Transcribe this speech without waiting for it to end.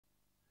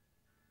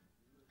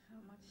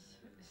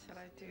shall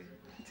I do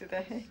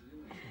today?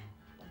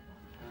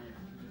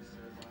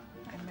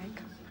 I make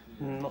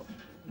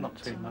Not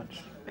too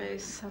much. very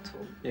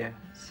subtle. Yeah.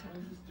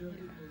 Subtle.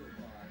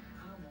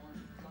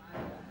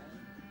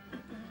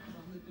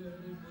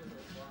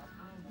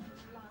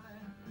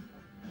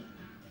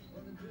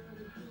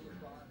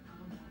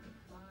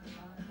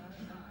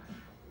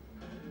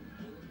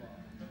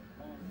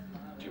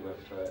 Do you work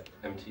for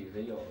MTV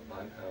or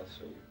Lighthouse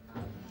or?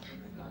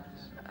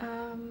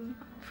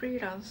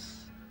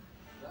 Freelance,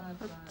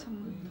 but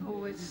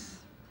always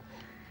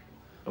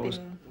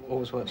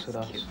Always works with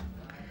us.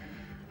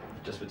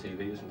 Just for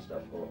TVs and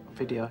stuff, or?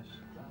 Videos.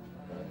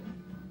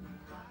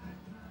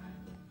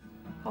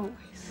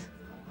 Always.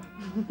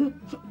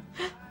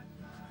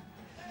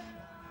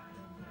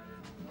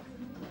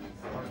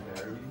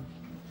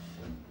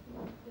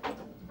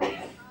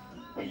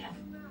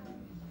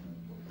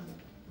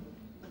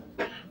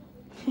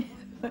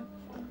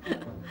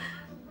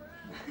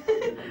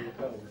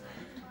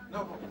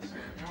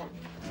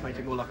 Made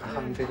it more like a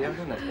home video,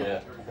 didn't it?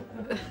 Yeah.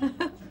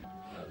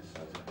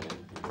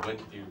 When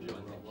did you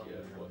join next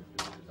year? What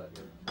was that,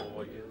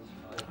 4 years?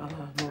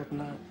 More than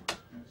that.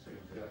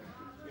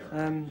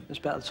 It was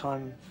about the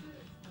time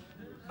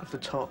of the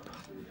Top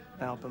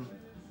album.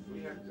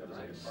 Yeah,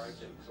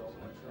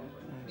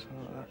 something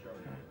like that.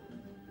 Yeah.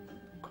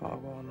 Quite a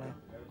while now.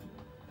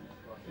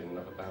 You didn't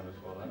have a band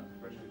before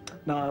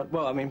that? No,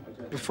 well, I mean,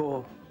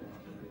 before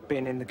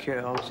being in The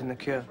Cure, I was in The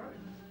Cure,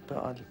 but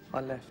I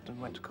left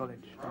and went to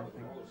college.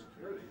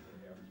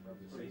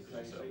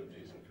 And everything.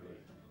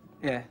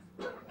 Yeah.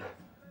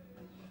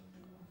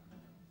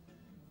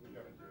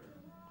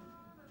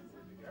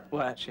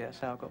 Well, actually, that's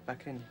how I got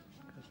back in.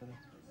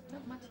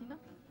 Not much enough.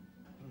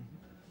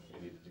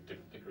 You need a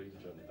degree to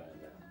join the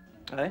band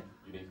now. Eh?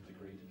 You need a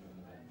degree to join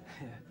the band.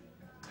 Yeah.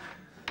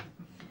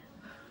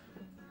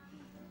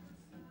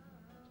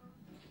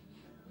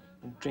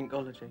 And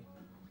drinkology.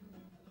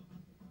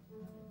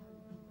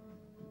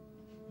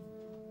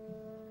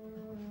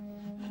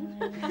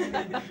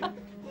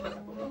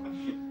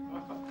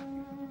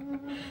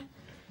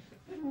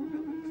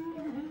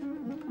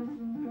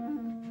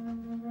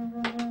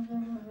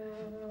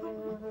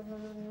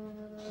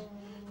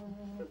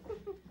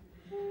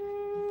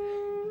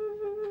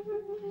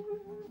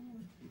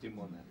 You didn't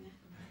want that?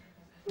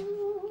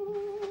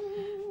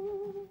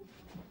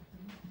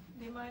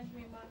 Reminds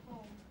me of my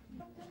home.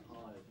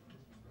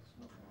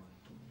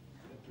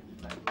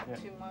 Yeah.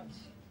 Too much.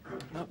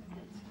 Nope.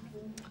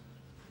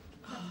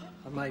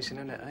 Amazing,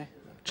 isn't it, eh?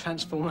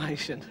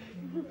 Transformation.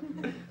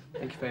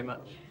 Thank you very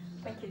much.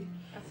 Thank you.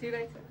 I'll see you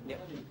later.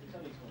 Yep.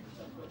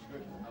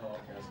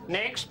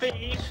 Next,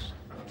 please.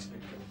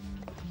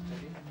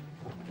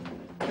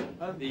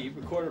 The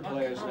recorder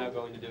player is now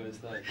going to do his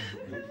thing.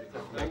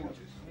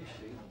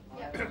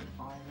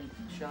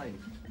 Shame.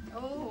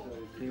 Oh,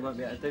 You won't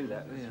be able to do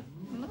that, will you?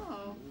 no,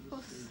 of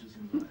course.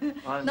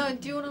 I'm- No,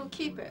 do you want to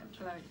keep it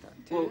like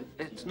that? Do Well, you?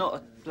 it's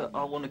not that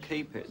I want to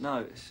keep it, no,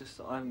 it's just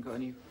that I haven't got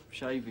any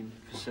shaving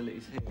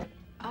facilities here.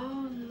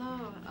 Oh,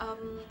 no.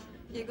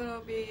 You're going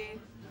to be...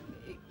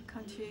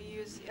 Can't you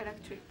use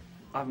electric?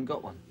 I haven't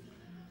got one.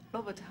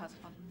 Robert has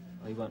one.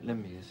 Oh, he won't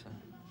lend me this, so.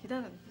 He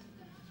doesn't.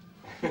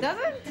 He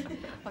doesn't?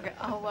 Okay,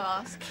 I will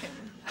ask him.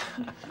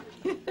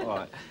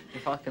 Alright,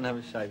 if I can have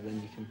a shave,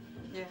 then you can.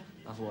 Yeah.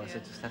 Otherwise, yeah. I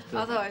just have to.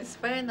 Otherwise,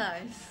 very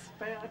nice,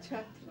 very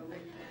attractive.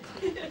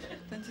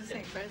 Don't you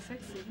think? Very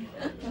sexy.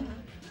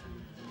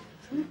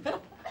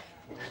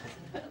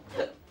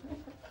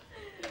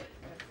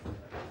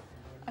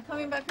 I'm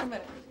coming back in a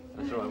minute.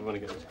 That's all right, I'm going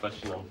to get this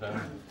question on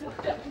there.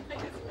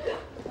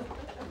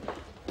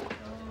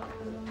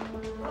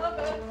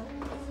 Robert,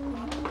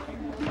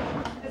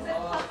 is it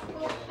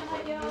possible? Can I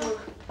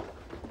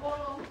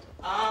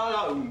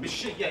Hello,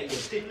 Mishi, yeah, you're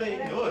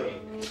diddly oi.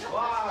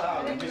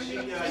 Wow, Mishi,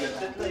 yeah, you're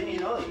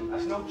diddly oi.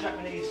 That's an old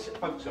Japanese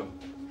folk song.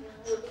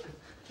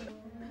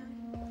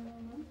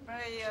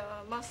 very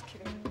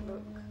masculine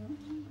look.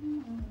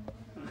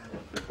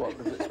 What,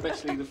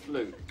 especially the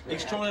flute?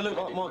 He's trying to look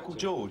like Michael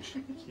George.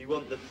 You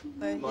want the.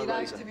 But my he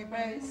likes razor? to be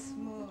very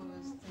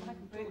smooth,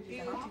 very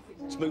beautiful.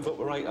 Smooth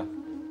operator.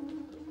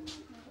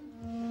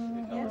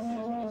 Yes.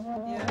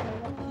 Yeah,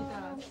 he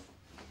does.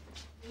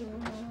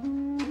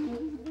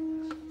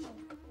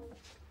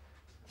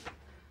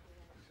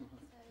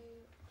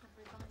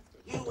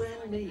 You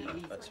and me,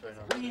 That's very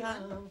nice. we are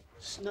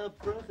snub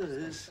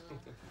brothers.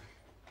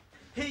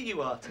 Here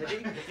you are,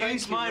 Teddy.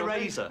 Use my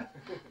razor.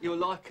 You're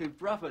like a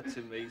brother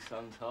to me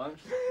sometimes.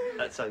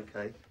 That's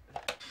okay.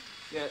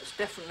 Yeah, it's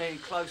definitely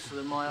closer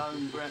than my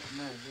own brand.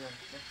 No, yeah,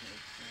 definitely.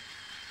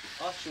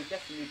 Yeah. I should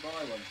definitely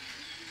buy one.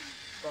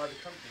 Buy the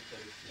company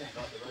too.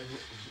 Like the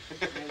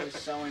razor. I was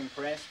so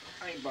impressed.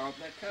 I bought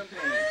that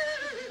company.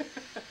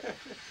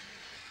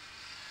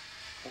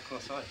 What can I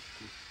say?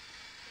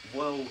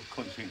 Well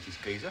conscientious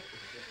geezer,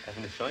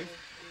 having a shave.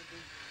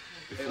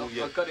 Before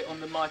you... I've got it on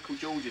the Michael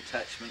George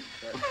attachment.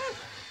 But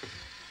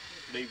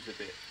leaves a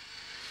bit.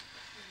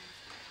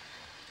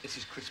 This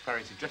is Chris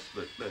Parry's dress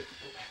book, look.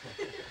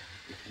 You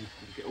can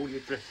get all your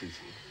dresses.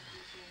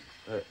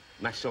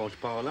 Massage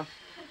parlour,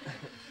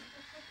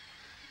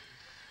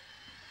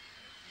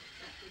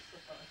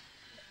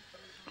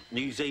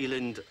 New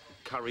Zealand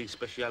curry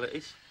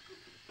specialities.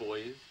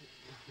 Boys.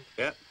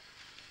 Yeah.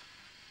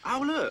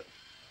 Oh, look.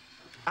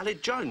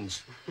 Aled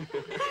Jones.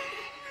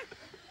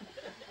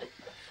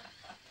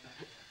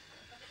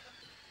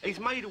 He's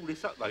made all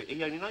this up, though.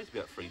 He only knows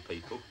about 3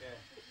 people.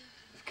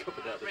 He's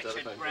covered out the Richard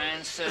telephone.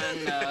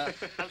 Branson,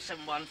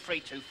 071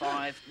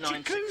 325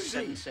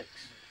 9676.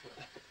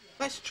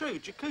 That's true,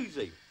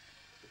 Jacuzzi.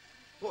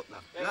 What the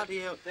bloody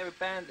hell? They're a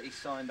band that he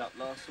signed up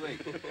last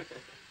week.